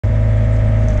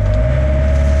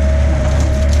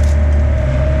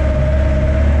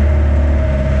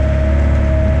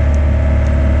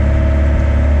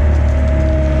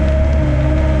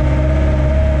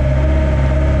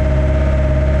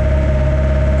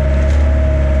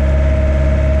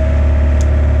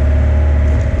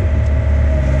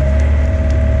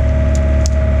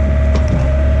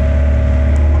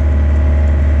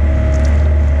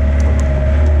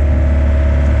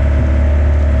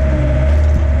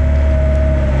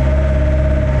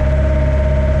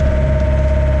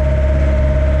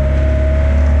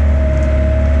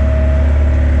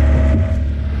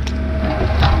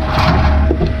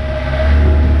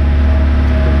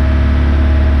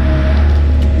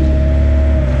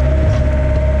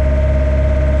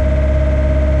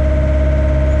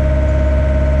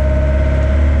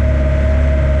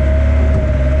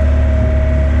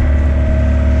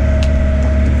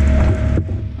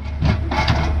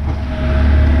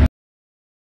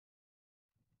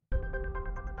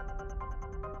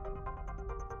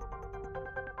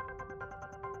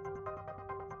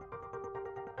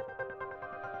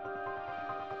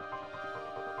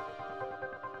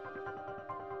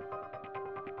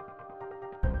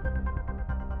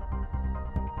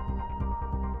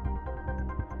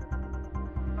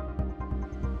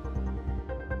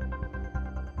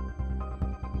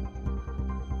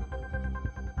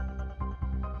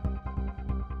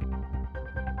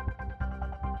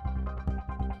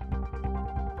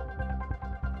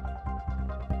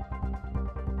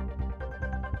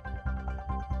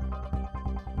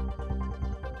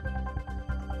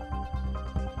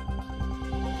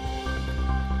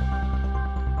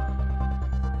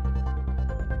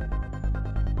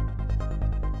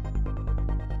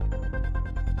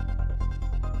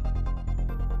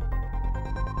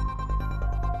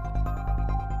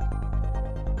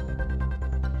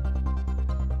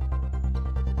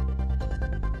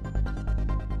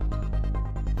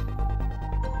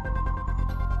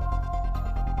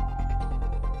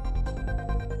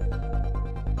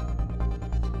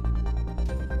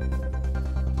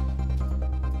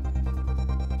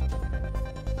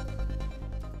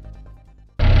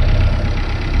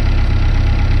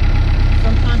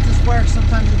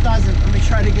me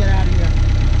try to get out of here.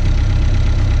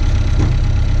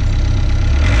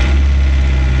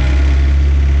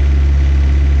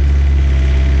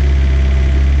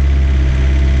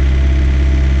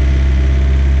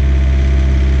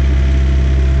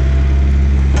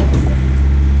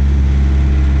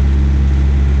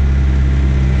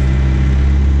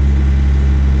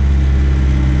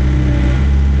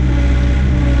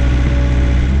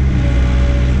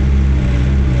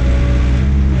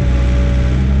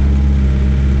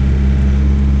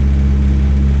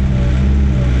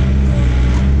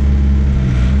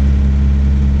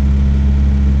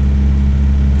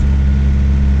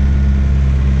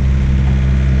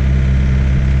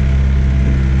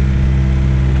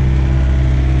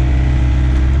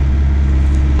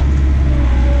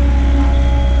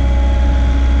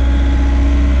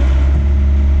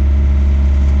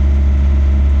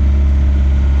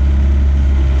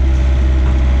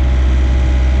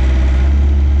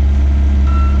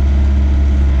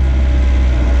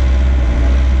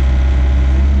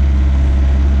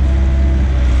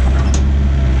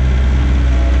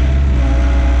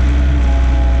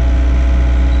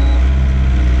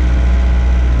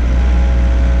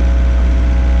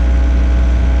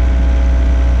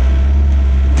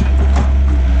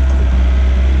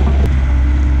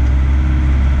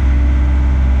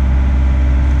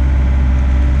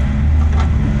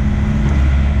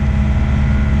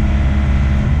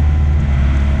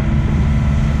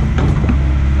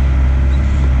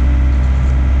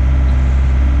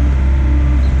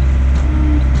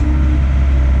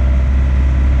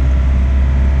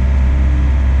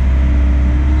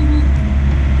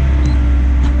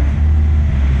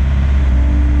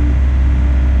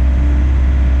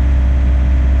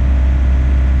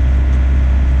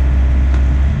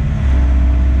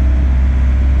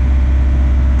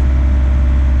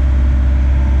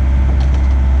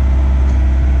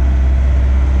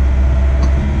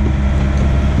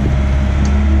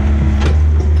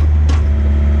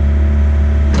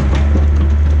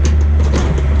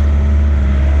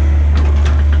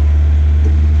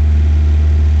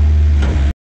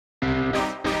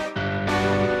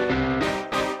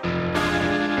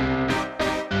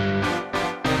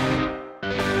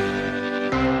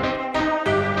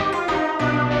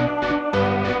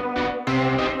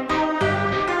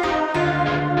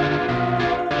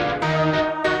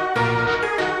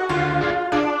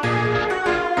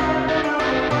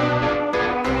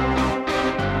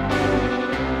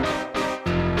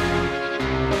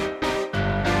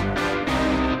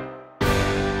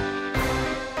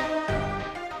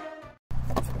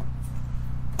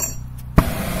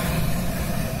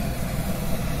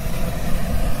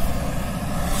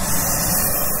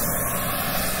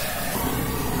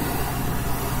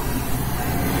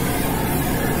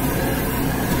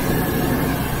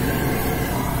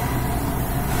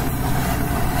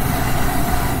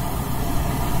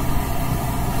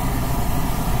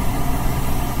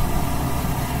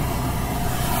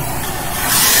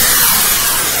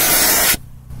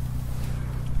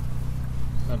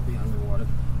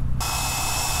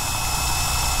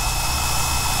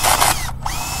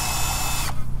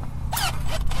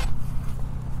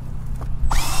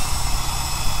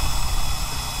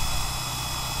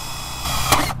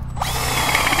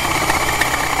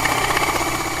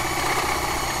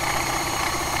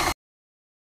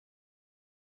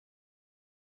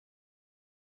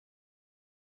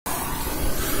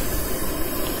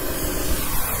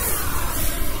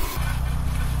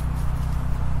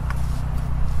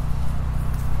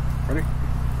 Ready?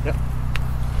 Yep.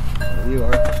 There you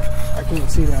are. I can't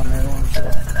see down there.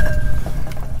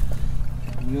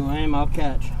 You aim, I'll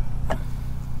catch.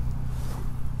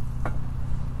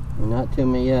 You're not to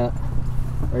me yet.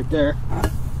 Right there.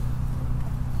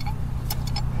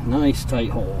 Nice tight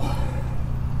hole.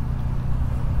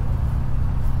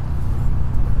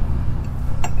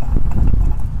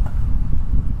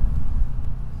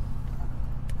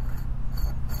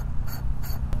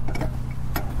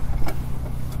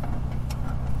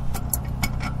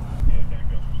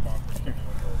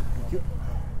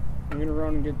 I'm gonna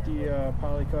run and get the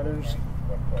poly cutters.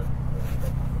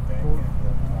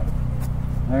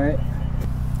 All right.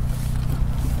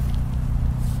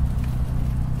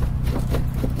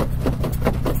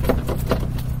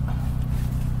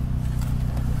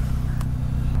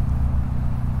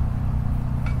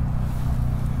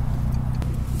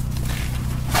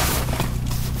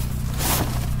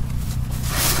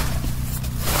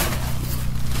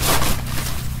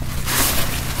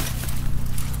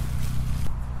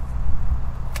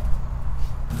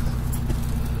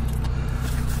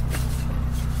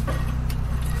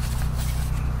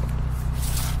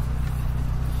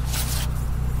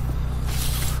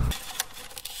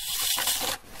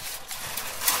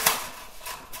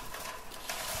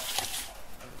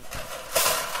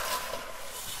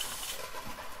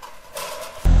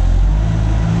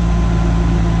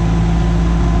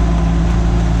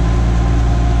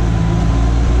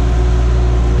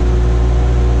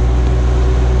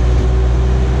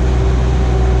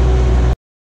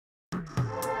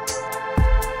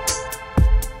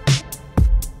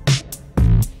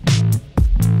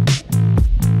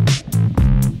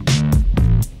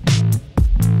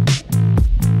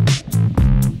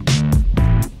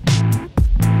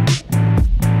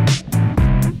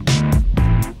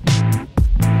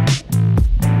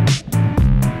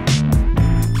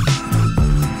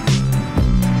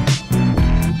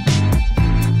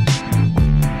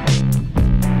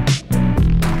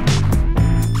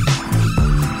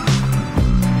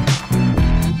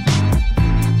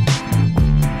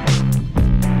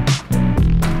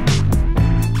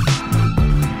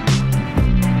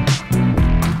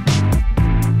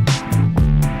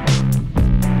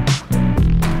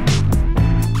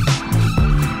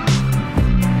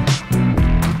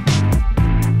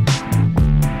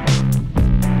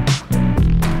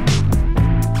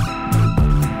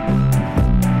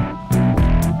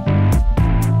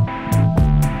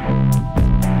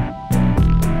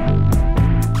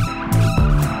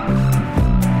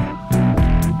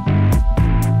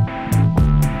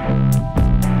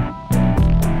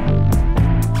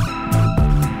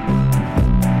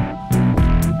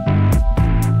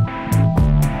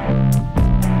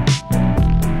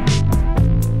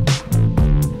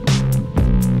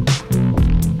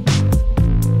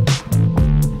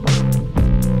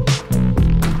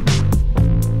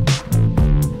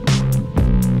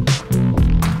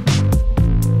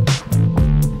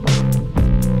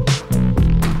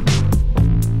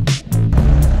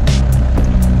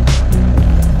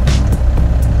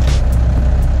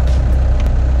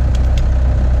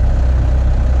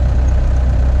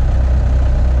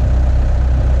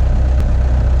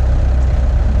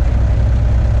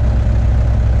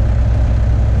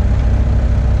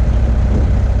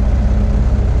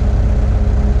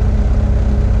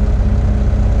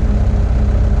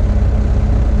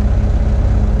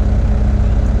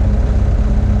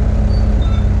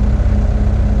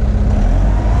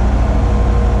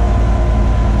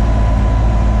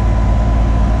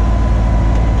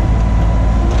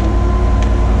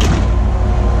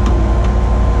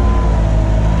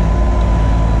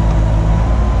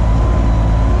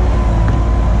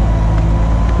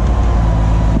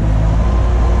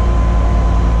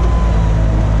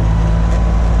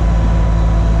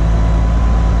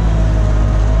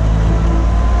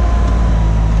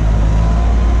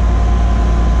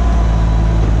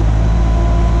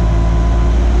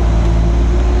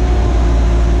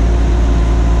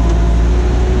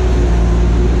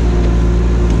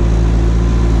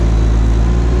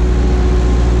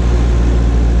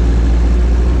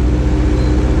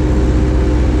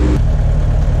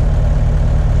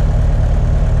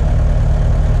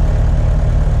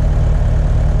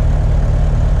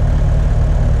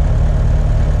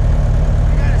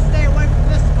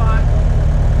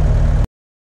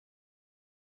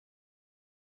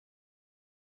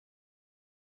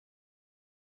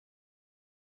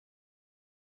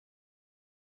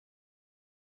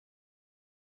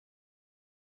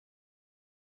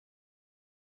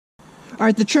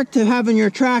 Alright, the trick to having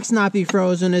your tracks not be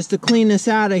frozen is to clean this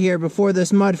out of here before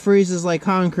this mud freezes like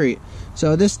concrete.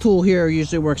 So this tool here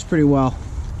usually works pretty well.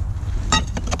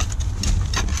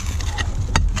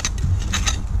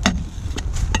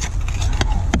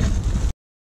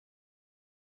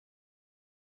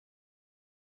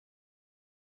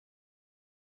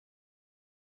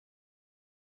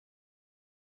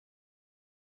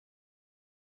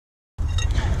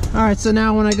 Alright, so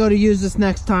now when I go to use this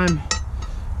next time,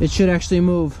 it should actually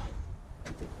move.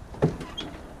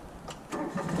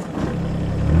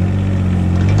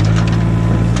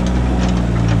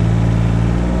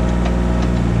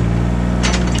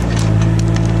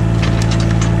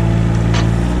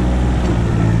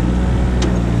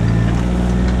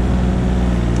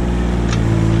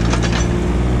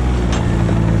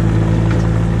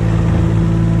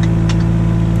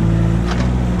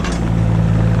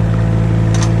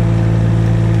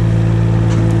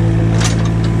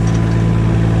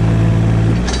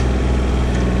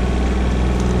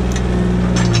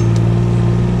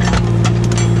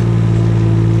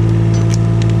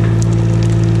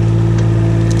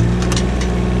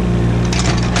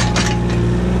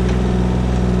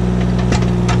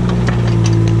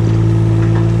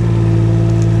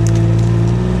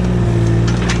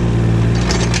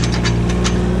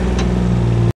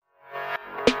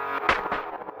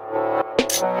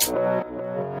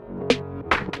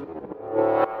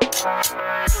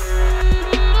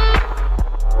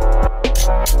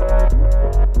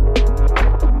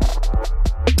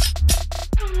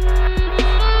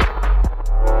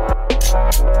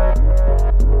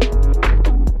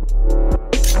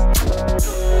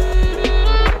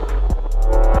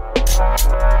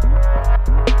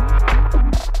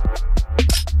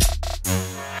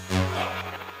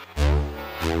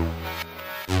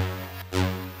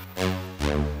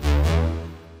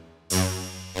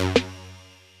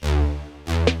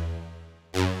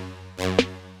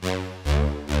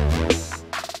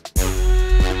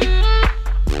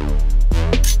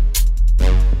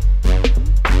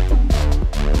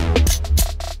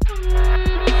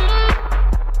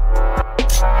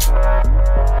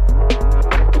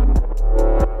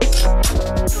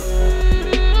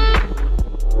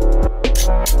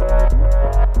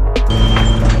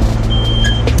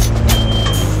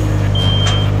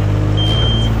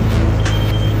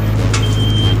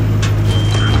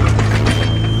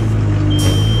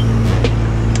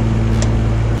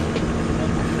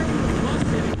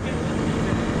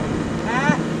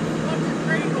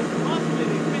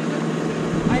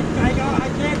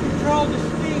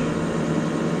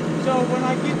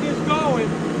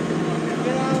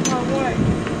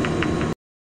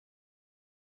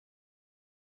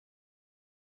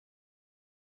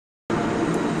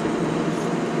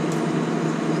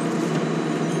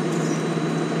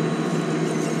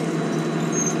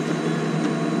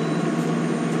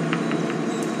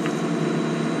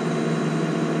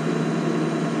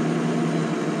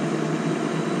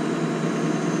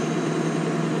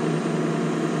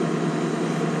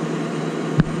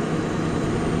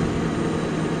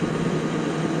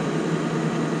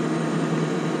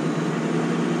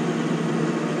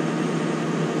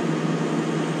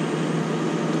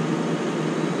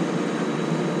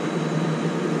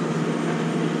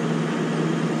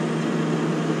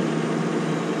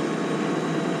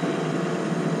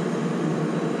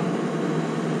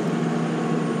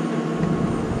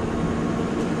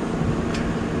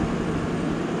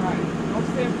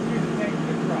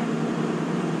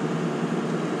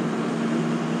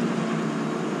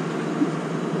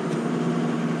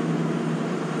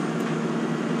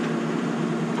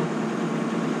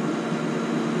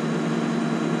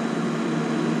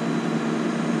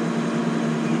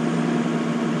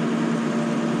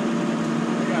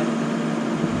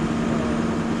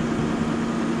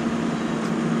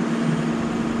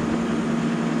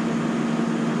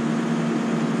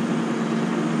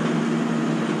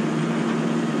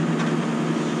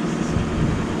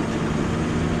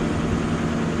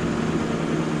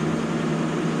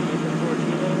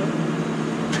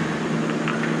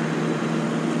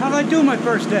 How'd I do my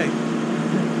first day?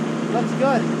 Looks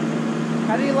good.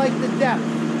 How do you like the depth?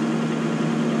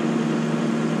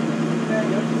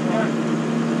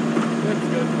 That's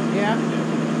good. Yeah?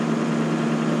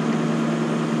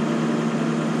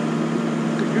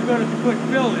 You're going to put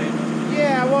fill in.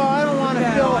 Yeah, well, I don't want to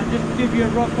Yeah, fill I'll just give you a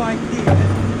rough idea,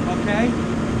 okay?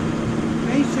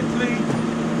 Basically,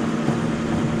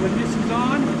 when this is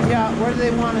on, Yeah, where do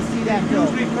they want to see that fill?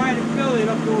 usually try to fill it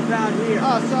up to about here.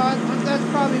 Oh, so that's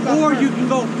probably about Or perfect. you can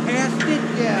go past it.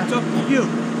 Yeah. It's up to you.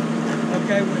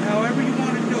 Okay, however you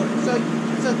want to do it. So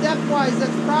depth-wise,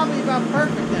 that's probably about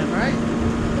perfect then, right?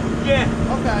 Yeah.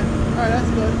 Okay. All right, that's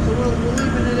good. So we're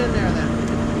leaving it in there then.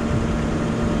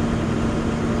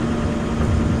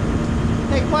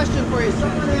 Hey, question for you.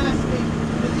 Someone asked me,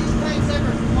 do these tanks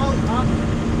ever float up?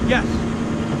 Yes.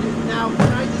 Now,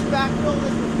 can I just backfill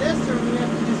this with this, or do we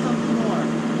have to do something more?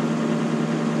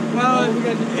 Well,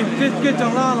 if this gets a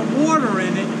lot of water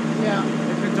in it, Yeah.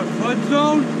 if it's a flood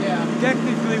zone, Yeah.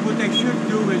 technically what they should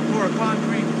do is for a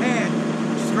concrete pad,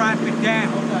 strap it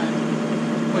down. Okay.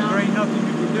 But Now- there ain't nothing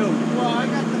you can do. Well, I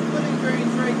got the footing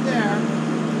drains right there,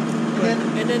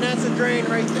 and then that's a drain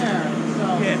right there.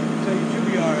 So Yeah, so you should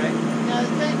be all right. Now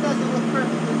the tank doesn't look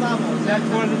perfectly level. Is that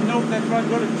That's what. Nope, that's what I'm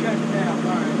going to check now. All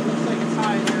right. It looks like it's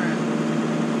high in your end.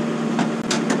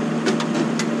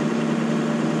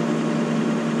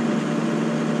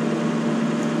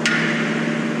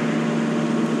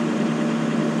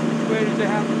 Where does it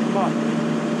have to come up?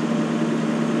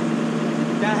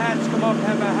 That has to come up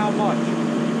about how much?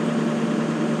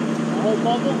 The whole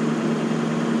bubble.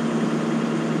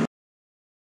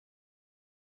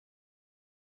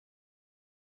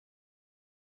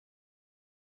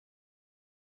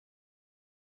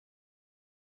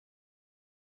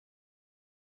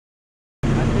 I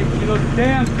think she looks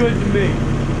damn good to me. Yeah.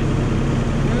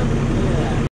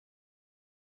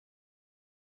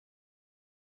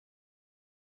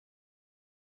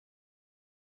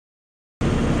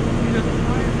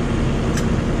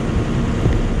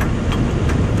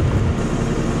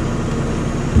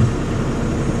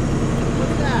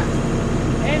 What's that?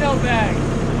 Ain't no bag.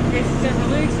 In case it's ever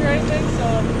leaks or anything, so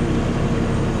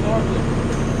normally.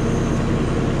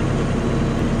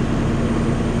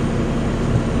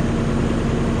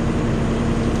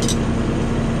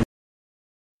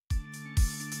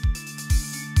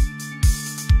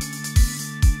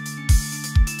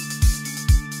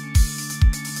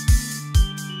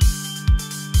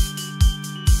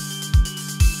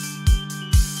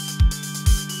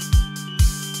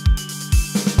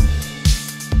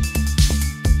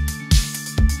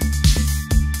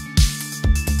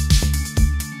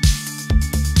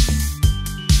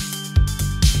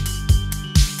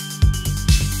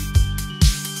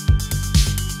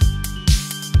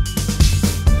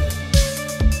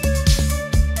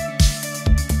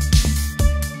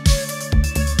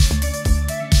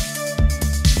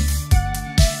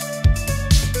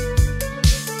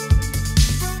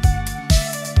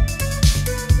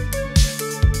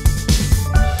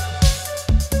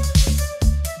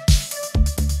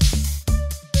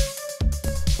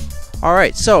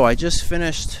 Alright, so I just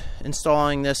finished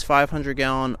installing this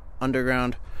 500-gallon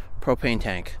underground propane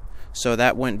tank. So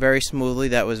that went very smoothly.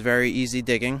 That was very easy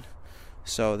digging.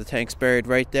 So the tank's buried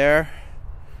right there.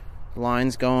 The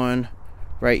line's going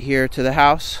right here to the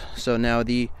house. So now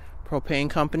the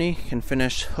propane company can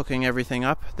finish hooking everything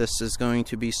up. This is going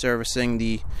to be servicing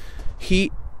the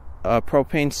heat, a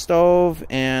propane stove,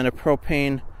 and a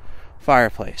propane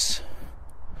fireplace.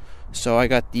 So I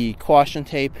got the caution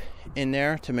tape in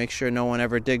there to make sure no one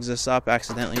ever digs this up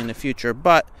accidentally in the future,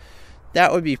 but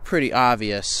that would be pretty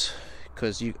obvious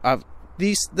because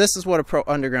this is what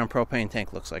a underground propane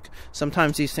tank looks like.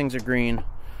 Sometimes these things are green,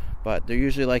 but they're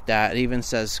usually like that. It even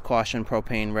says caution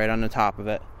propane right on the top of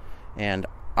it, and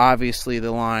obviously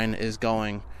the line is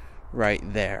going right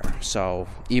there. So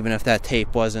even if that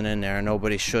tape wasn't in there,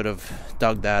 nobody should have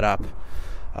dug that up.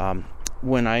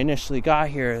 When I initially got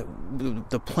here,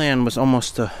 the plan was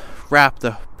almost to wrap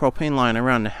the propane line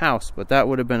around the house, but that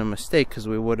would have been a mistake because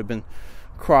we would have been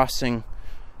crossing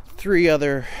 3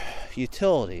 other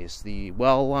utilities: the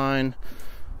well line,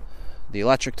 the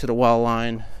electric to the well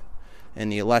line,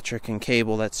 and the electric and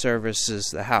cable that services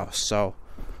the house. So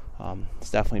it's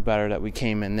definitely better that we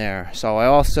came in there. So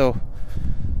I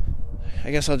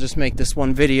guess I'll just make this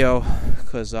one video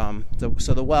because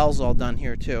so the well's all done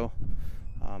here too.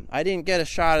 I didn't get a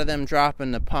shot of them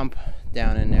dropping the pump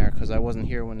down in there because I wasn't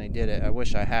here when they did it. I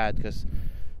wish I had, because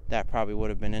that probably would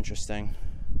have been interesting,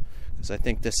 because I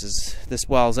think this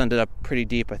well's ended up pretty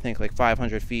deep. I think like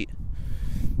 500 feet.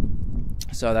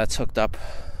 So that's hooked up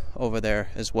over there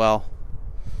as well.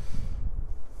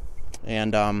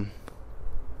 And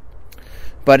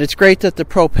but it's great that the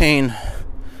propane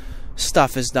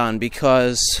stuff is done,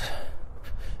 because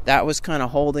that was kind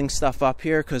of holding stuff up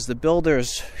here, because the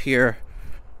builders here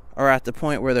are at the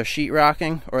point where they're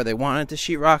sheetrocking, or they wanted to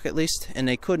sheetrock at least, and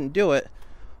they couldn't do it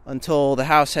until the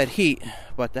house had heat.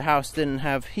 But the house didn't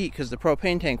have heat because the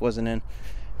propane tank wasn't in,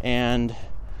 and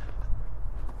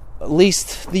at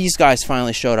least these guys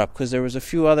finally showed up, because there was a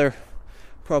few other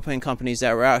propane companies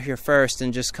that were out here first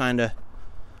and just kind of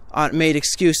made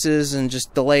excuses and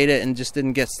just delayed it and just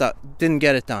didn't get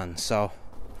it done. So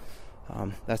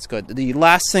that's good. The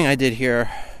last thing I did here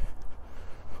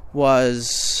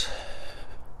was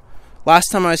last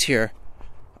time I was here.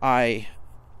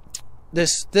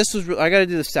 This was I got to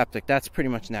do the septic. That's pretty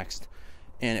much next.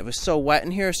 And it was so wet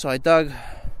in here, so I dug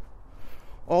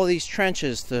all these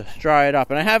trenches to dry it up.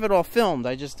 And I have it all filmed.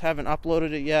 I just haven't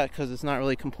uploaded it yet because it's not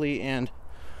really complete. And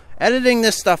editing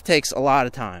this stuff takes a lot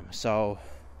of time. So,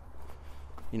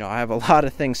 you know, I have a lot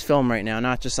of things filmed right now,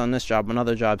 not just on this job, but on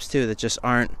other jobs too, that just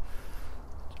aren't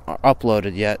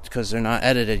uploaded yet because they're not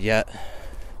edited yet.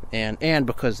 And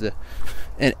because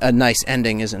a nice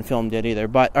ending isn't filmed yet either.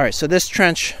 But, all right, so this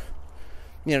trench,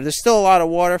 you know, there's still a lot of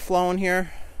water flowing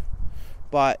here,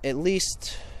 but at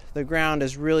least the ground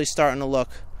is really starting to look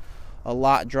a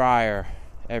lot drier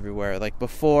everywhere. Like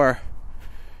before,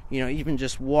 you know, even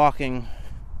just walking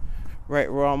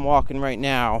right where I'm walking right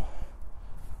now,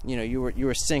 you know, you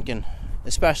were sinking.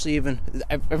 Especially even,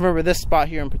 I remember this spot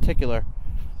here in particular,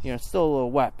 you know, it's still a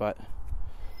little wet, but,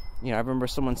 you know, I remember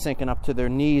someone sinking up to their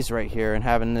knees right here and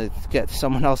having to get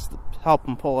someone else to help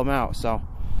them pull them out. So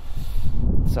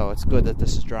it's good that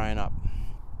this is drying up.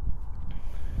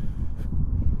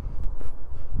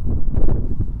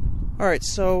 Alright,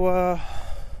 so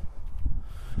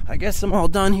I guess I'm all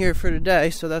done here for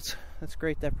today. So that's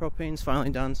great that propane's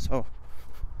finally done. So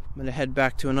I'm going to head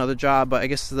back to another job. But I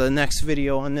guess the next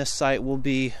video on this site will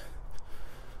be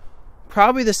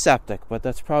probably the septic. But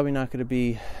that's probably not going to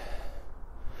be...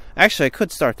 Actually, I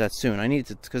could start that soon. I need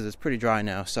to, because it's pretty dry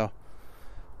now. So,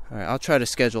 all right, I'll try to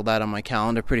schedule that on my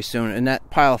calendar pretty soon. And that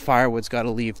pile of firewood's got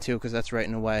to leave too, because that's right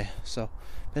in the way. So,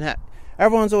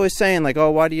 everyone's always saying like,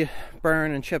 "Oh, why do you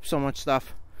burn and chip so much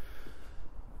stuff?"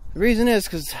 The reason is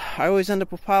because I always end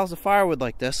up with piles of firewood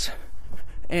like this,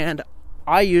 and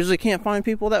I usually can't find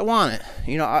people that want it.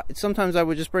 You know, sometimes I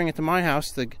would just bring it to my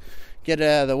house to get it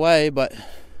out of the way, but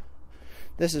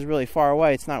this is really far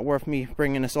away. It's not worth me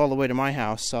bringing this all the way to my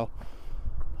house, so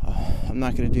I'm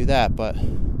not going to do that. But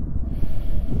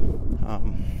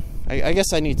I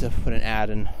guess I need to put an ad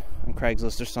on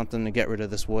Craigslist or something to get rid of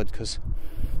this wood, because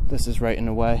this is right in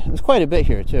the way. There's quite a bit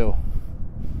here too.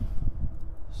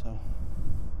 So,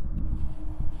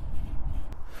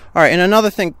 all right, and another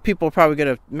thing people are probably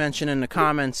going to mention in the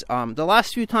comments, the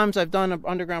last few times I've done an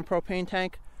underground propane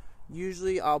tank,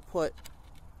 usually I'll put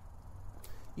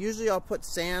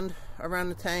sand around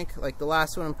the tank. Like the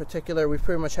last one in particular, we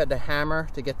pretty much had to hammer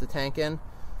to get the tank in.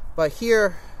 But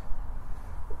here,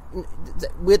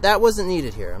 that wasn't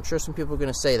needed here. I'm sure some people are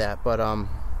going to say that, but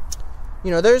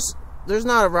you know, there's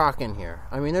not a rock in here.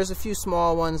 I mean, there's a few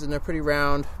small ones and they're pretty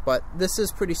round, but this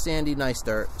is pretty sandy, nice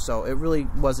dirt, so it really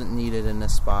wasn't needed in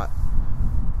this spot.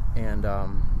 And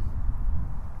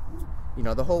you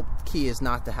know, the whole key is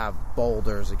not to have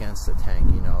boulders against the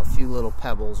tank. You know, a few little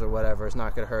pebbles or whatever is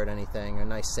not going to hurt anything. A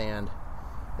nice sand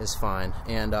is fine.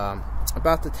 And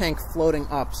about the tank floating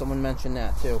up, someone mentioned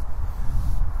that too.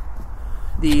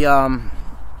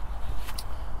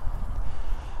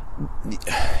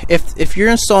 If you're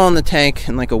installing the tank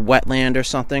in like a wetland or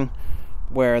something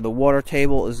where the water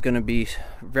table is going to be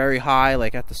very high,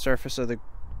 like at the surface of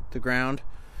the ground,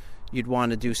 you'd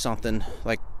want to do something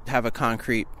like have a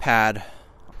concrete pad.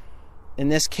 In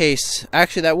this case,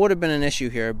 actually that would have been an issue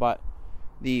here, but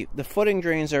the footing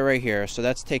drains are right here, so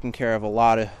that's taking care of a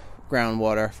lot of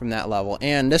groundwater from that level.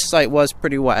 And this site was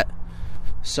pretty wet,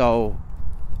 so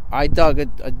I dug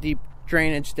a deep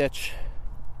drainage ditch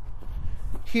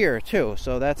here too,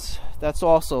 so that's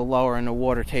also lowering the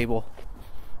water table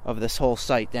of this whole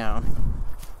site down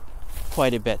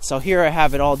quite a bit. So here I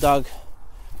have it all dug,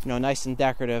 you know, nice and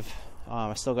decorative.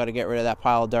 I still got to get rid of that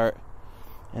pile of dirt,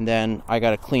 and then I got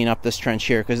to clean up this trench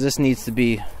here, because this needs to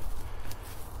be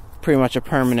pretty much a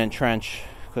permanent trench,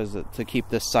 because to keep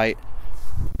this site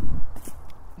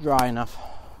dry enough.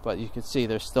 But you can see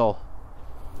there's still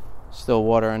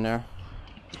water in there.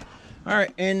 All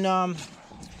right, and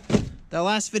the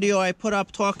last video I put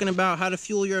up talking about how to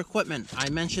fuel your equipment, I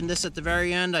mentioned this at the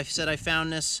very end. I said I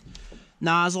found this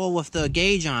nozzle with the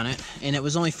gauge on it, and it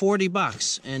was only 40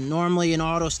 bucks. And normally an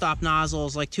auto stop nozzle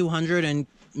is like 200, and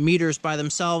meters by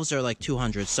themselves are like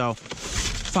 200. So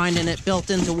finding it built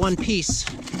into one piece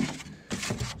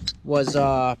was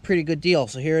a pretty good deal.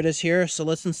 So here it is here. So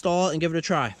let's install it and give it a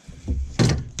try.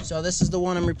 So this is the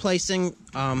one I'm replacing.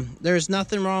 There's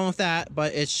nothing wrong with that,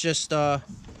 but it's just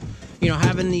you know,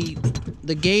 having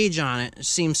the gauge on it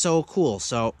seems so cool.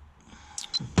 So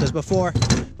because before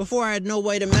I had no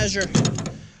way to measure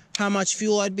how much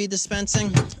fuel I'd be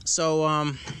dispensing,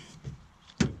 so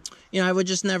you know, I would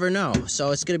just never know.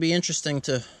 So it's going to be interesting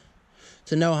to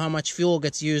know how much fuel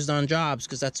gets used on jobs,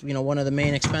 because that's, you know, one of the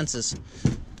main expenses.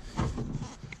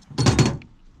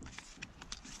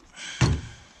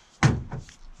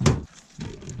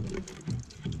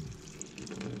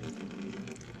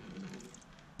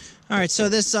 All right, so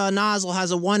this nozzle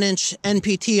has a 1-inch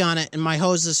NPT on it, and my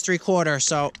hose is 3/4,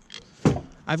 so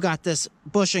I've got this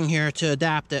bushing here to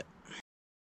adapt it.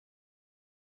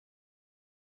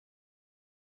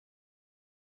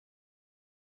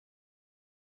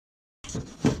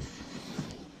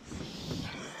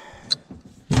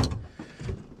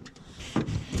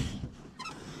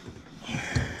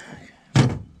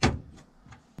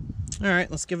 All right,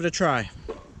 let's give it a try.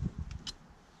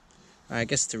 I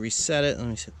guess to reset it, let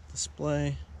me hit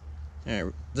display. All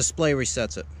right, display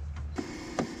resets it.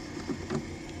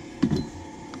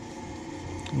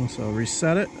 So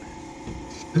reset it.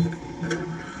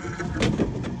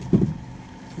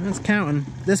 And it's counting.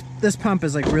 This pump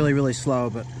is like really slow,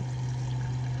 but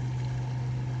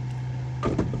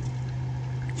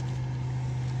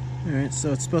all right.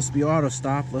 So it's supposed to be auto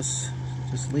stop. Let's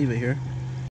just leave it here.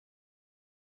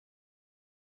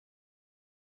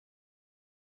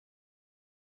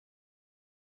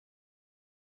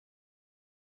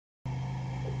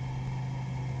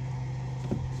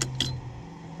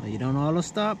 Well, you don't auto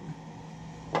stop?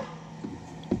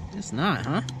 It's not,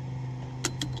 huh?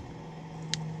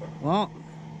 Well,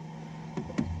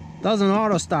 doesn't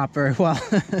auto stop very well.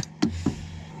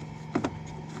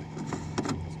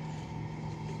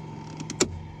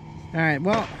 Alright,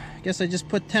 well, I guess I just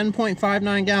put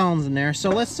 10.59 gallons in there.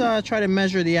 So let's try to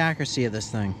measure the accuracy of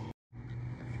this thing.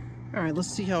 Alright, let's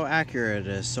see how accurate it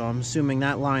is. So I'm assuming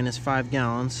that line is 5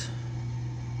 gallons.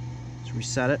 Let's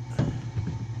reset it.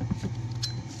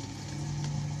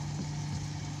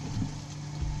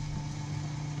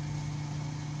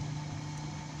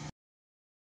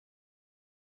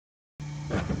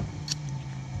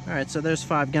 Alright, so there's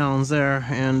 5 gallons there,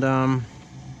 and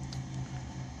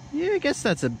yeah, I guess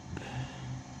that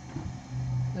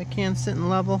can's sitting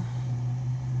level.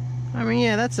 I mean,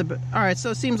 yeah, that's a bit. Alright,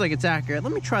 so it seems like it's accurate.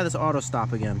 Let me try this auto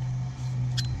stop again.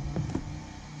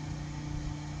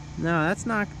 No, that's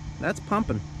not, that's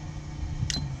pumping.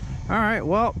 Alright,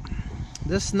 well,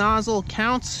 this nozzle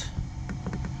counts,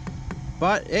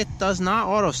 but it does not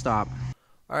auto stop.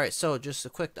 Alright, so just a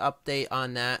quick update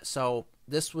on that. So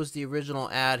this was the original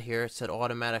ad here. It said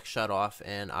automatic shutoff,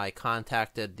 and I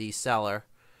contacted the seller,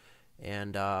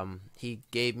 and he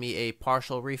gave me a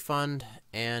partial refund,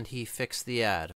 and he fixed the ad.